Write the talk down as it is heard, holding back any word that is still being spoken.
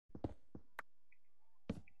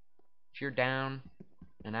If you're down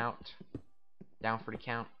and out, down for the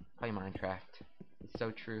count, play Minecraft. It's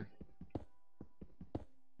so true.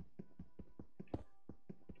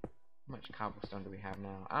 How much cobblestone do we have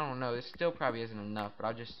now? I don't know. This still probably isn't enough, but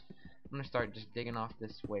I'm gonna start just digging off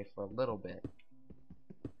this way for a little bit.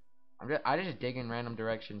 I just dig in random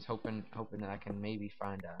directions, hoping that I can maybe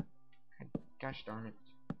find a. Gosh darn it!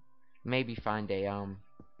 Maybe find a I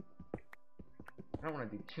don't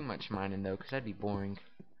want to do too much mining though, cause that'd be boring.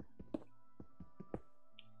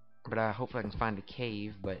 But hopefully I can find a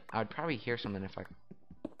cave. But I'd probably hear something if I.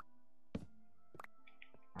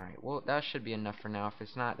 Alright, well that should be enough for now. If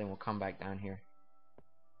it's not, then we'll come back down here.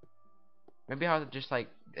 Maybe I'll just like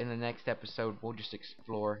in the next episode we'll just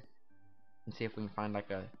explore and see if we can find like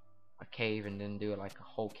a cave and then do like a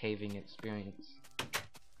whole caving experience.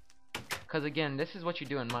 Cause again, this is what you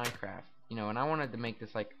do in Minecraft, you know, and I wanted to make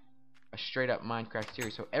this like a straight up Minecraft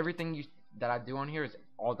series. So everything that I do on here is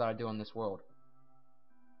all that I do on this world.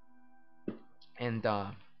 And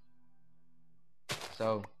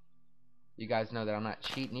so you guys know that I'm not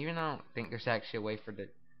cheating, even though I don't think there's actually a way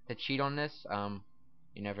to cheat on this.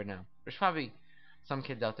 You never know. There's probably some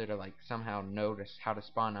kids out there that like somehow notice how to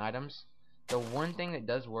spawn items. The one thing that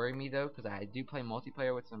does worry me though, because I do play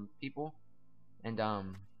multiplayer with some people, and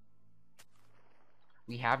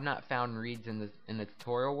we have not found reeds in the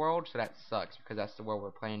tutorial world, so that sucks because that's the world we're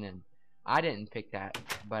playing in. I didn't pick that,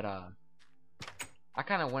 but I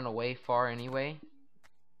kind of went away far anyway.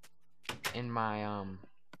 In my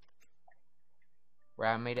where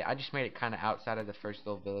I made it, I just made it kind of outside of the first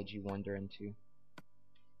little village you wander into.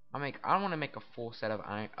 I want to make a full set of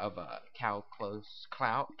cow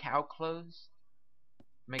clothes.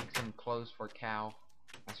 Make some clothes for cow.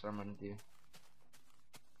 That's what I'm gonna do.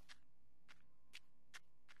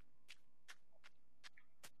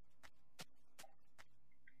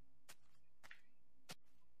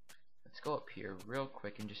 Let's go up here real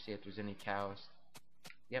quick and just see if there's any cows.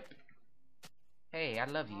 Yep. Hey, I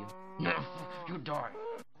love you. No, you die.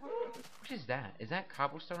 What is that? Is that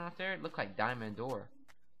cobblestone out there? It looked like diamond ore.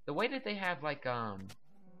 The way that they have like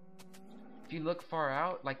if you look far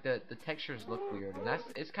out, like the textures look weird, and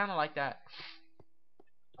it's kind of like that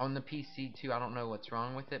on the PC too. I don't know what's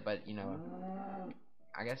wrong with it, but you know,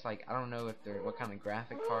 I guess like I don't know if what kind of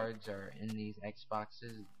graphic cards are in these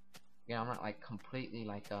Xboxes. Yeah, I'm not like completely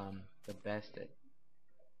like the best at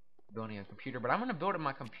building a computer, but I'm gonna build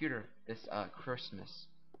my computer this Christmas.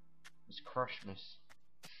 This Christmas.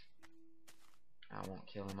 I won't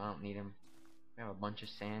kill him. I don't need him. We have a bunch of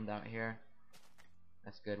sand out here.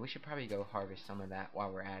 That's good. We should probably go harvest some of that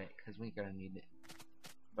while we're at it, because we're gonna need it.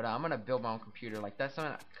 But I'm gonna build my own computer. Like that's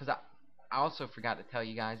something, because I also forgot to tell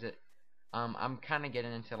you guys that I'm kind of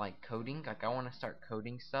getting into like coding. Like I want to start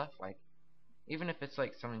coding stuff. Like even if it's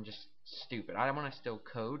like something just stupid, I want to still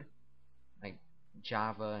code like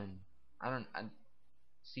Java and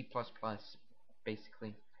C++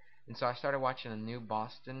 basically. And so I started watching the New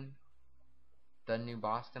Boston.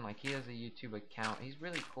 Like he has a YouTube account. He's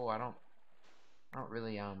really cool. I don't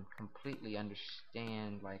really completely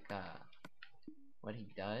understand like what he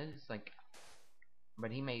does, like,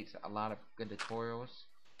 but he makes a lot of good tutorials.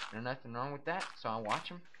 There's nothing wrong with that, so I watch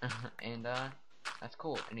him. And that's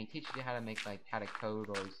cool. And he teaches you how to make like how to code,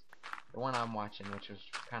 or the one I'm watching, which was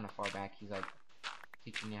kind of far back, he's like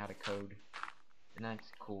teaching you how to code, and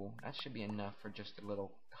that's cool. That should be enough for just a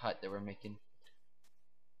little hut that we're making.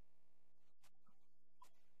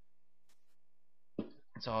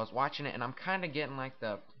 So I was watching it, and I'm kind of getting like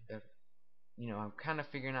you know, I'm kind of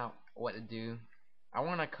figuring out what to do. I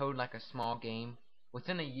want to code like a small game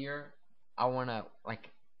within a year. I want to like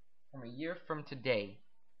from a year from today.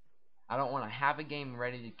 I don't want to have a game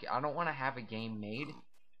ready to. I don't want to have a game made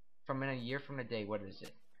from in a year from today. What is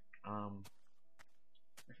it?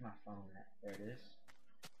 Where's my phone at? There it is.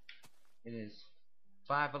 It is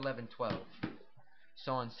 5/11/12.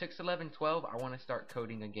 So on 6/11/12, I want to start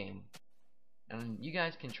coding a game. And you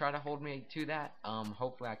guys can try to hold me to that.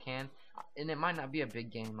 Hopefully I can. And it might not be a big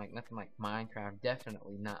game, like nothing like Minecraft.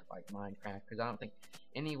 Definitely not like Minecraft, because I don't think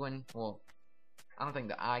anyone, well, I don't think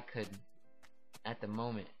that I could, at the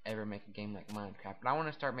moment, ever make a game like Minecraft. But I want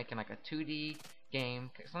to start making like a 2D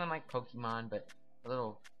game, something like Pokemon, but a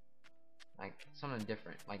little, like something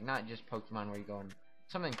different. Like not just Pokemon where you go and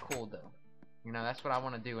something cool though. You know, that's what I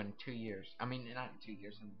want to do in 2 years. I mean, not in 2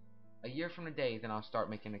 years. In a year from today, then I'll start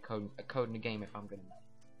making a code in the game if I'm gonna.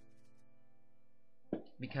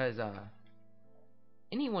 Because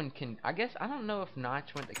anyone can. I guess I don't know if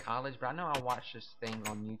Notch went to college, but I know I watched this thing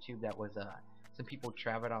on YouTube that was some people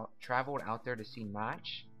traveled out there to see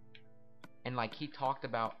Notch, and like he talked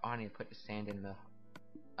about. Oh, I need to put the sand in the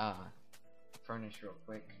furnace real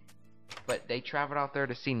quick. But they traveled out there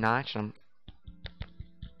to see Notch.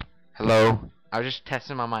 Hello. I was just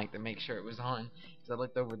testing my mic to make sure it was on. So I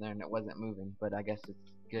looked over there and it wasn't moving. But I guess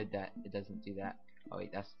it's good that it doesn't do that. Oh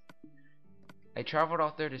wait, that's. They traveled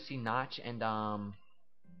out there to see Notch, and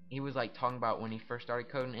he was like talking about when he first started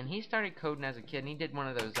coding, and he started coding as a kid, and he did one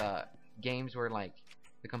of those games where like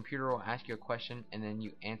the computer will ask you a question and then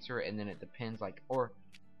you answer it, and then it depends, like, or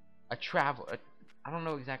I don't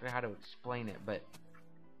know exactly how to explain it, but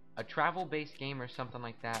a travel based game or something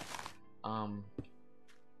like that,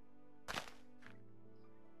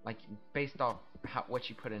 like based off what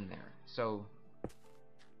you put in there. So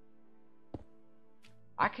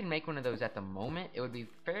I can make one of those at the moment. It would be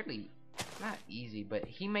fairly not easy, but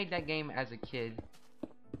he made that game as a kid.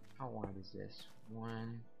 How wide is this?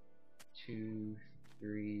 1, 2,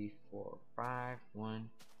 3, 4, 5. 1,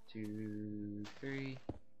 2, 3,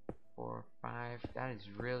 4, 5. That is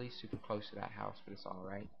really super close to that house, but it's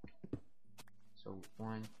alright. So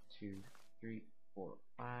 1, 2, 3, 4,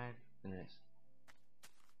 5. And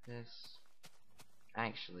this.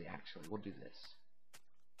 Actually, we'll do this.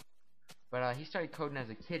 But he started coding as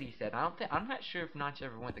a kid. He said, I'm not sure if Notch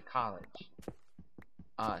ever went to college.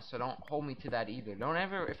 So don't hold me to that either. Don't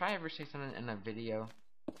ever, if I ever say something in a video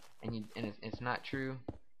and it's not true,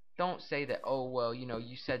 don't say that. Oh well, you know,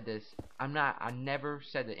 you said this. I never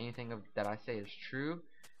said that anything that I say is true.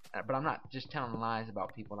 But I'm not just telling lies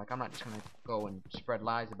about people. Like, I'm not just gonna go and spread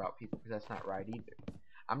lies about people, because that's not right either.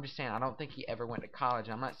 I'm just saying I don't think he ever went to college.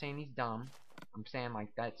 I'm not saying he's dumb. I'm saying like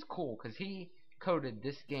that's cool, because he coded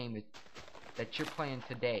this game that you're playing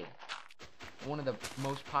today. One of the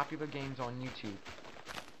most popular games on YouTube.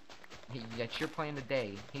 That you're playing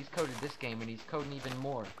today. He's coded this game, and he's coding even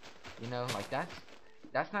more. You know, like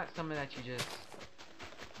that's not something that you just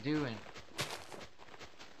do and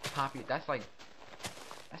copy. That's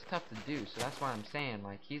tough to do. So that's why I'm saying,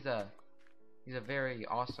 like, he's a very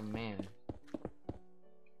awesome man.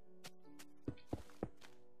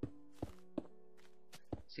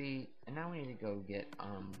 See, and now we need to go get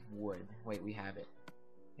wood. Wait, we have it.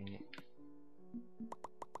 Dang it.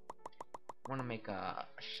 I want to make a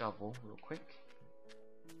shovel real quick.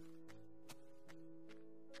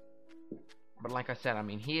 But like I said, I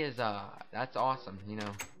mean, he is that's awesome, you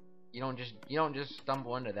know. You don't just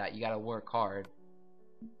stumble into that. You got to work hard.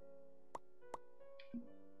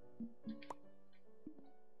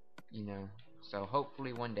 You know. So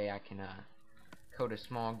hopefully one day I can code a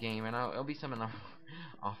small game, and it'll be something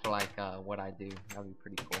off like what I do. That'll be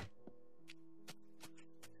pretty cool.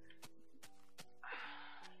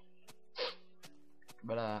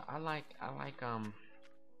 But I'm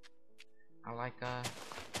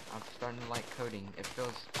starting to like coding. It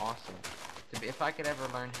feels awesome. If I could ever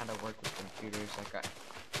learn how to work with computers, like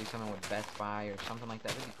do something with Best Buy or something like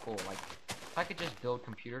that, would be cool. Like, if I could just build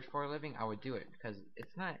computers for a living, I would do it, because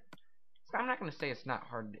I'm not gonna say it's not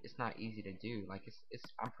hard. It's not easy to do. Like,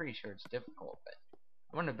 I'm pretty sure it's difficult, but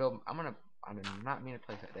I did not mean to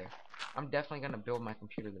place that there. I'm definitely gonna build my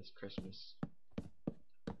computer this Christmas.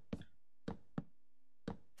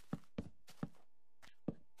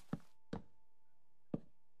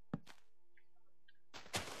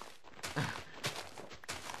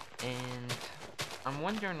 And I'm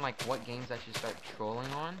wondering, like, what games I should start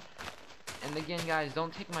trolling on. And again, guys,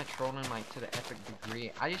 don't take my trolling like to the epic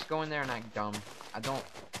degree. I just go in there and act dumb. I don't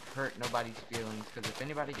hurt nobody's feelings, because if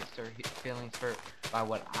anybody gets their feelings hurt by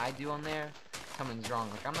what I do on there, something's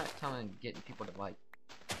wrong. Like, I'm not getting people to, like,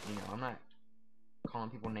 you know, I'm not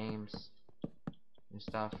calling people names and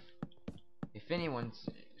stuff. If anyone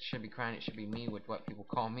should be crying, it should be me with what people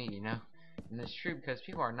call me, you know. And it's true, because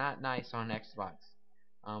people are not nice on Xbox.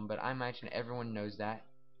 But I imagine everyone knows that.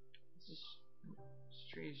 This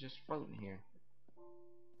tree is just floating here.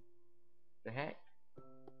 The heck?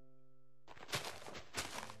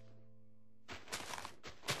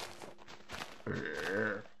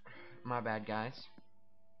 My bad, guys.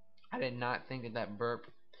 I did not think that burp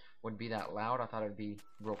would be that loud. I thought it would be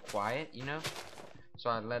real quiet, you know. So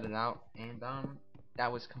I let it out, and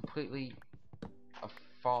that was completely a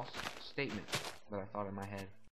false statement that I thought in my head.